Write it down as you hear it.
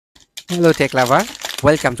Hello tech lover,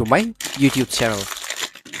 welcome to my YouTube channel.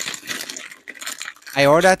 I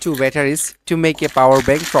ordered 2 batteries to make a power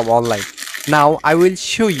bank from online. Now I will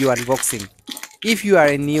show you unboxing. If you are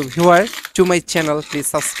a new viewer to my channel, please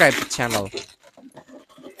subscribe the channel.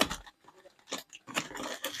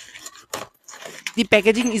 The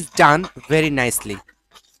packaging is done very nicely.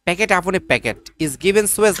 Packet upon a packet is given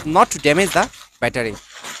so as not to damage the battery.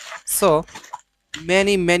 So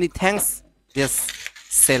many thanks this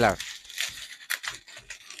seller.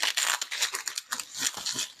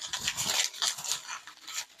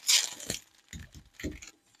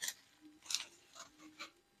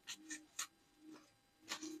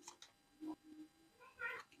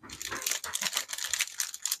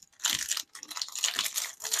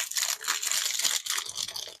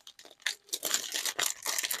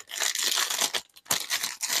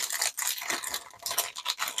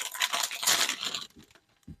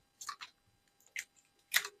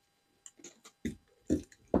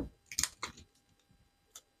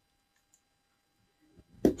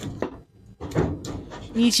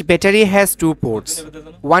 Each battery has 2 ports.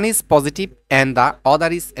 One is positive and the other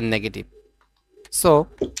is negative. So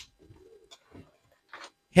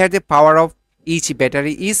here the power of each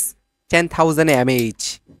battery is 10,000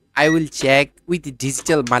 mAh. I will check with the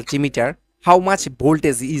digital multimeter how much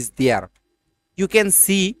voltage is there. You can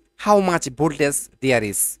see how much voltage there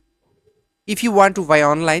is. If you want to buy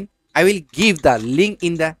online, I will give the link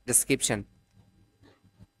in the description.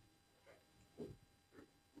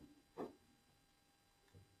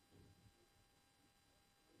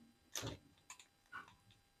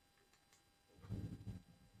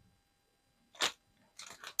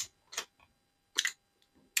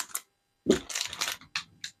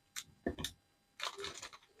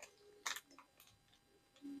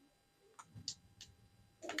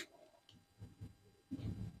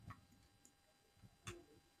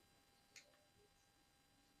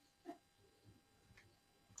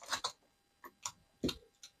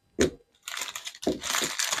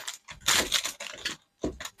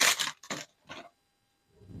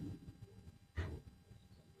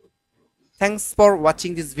 Thanks for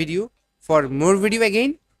watching this video. For more video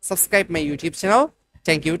again, subscribe my YouTube channel.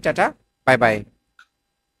 Thank you. Tata. Bye bye.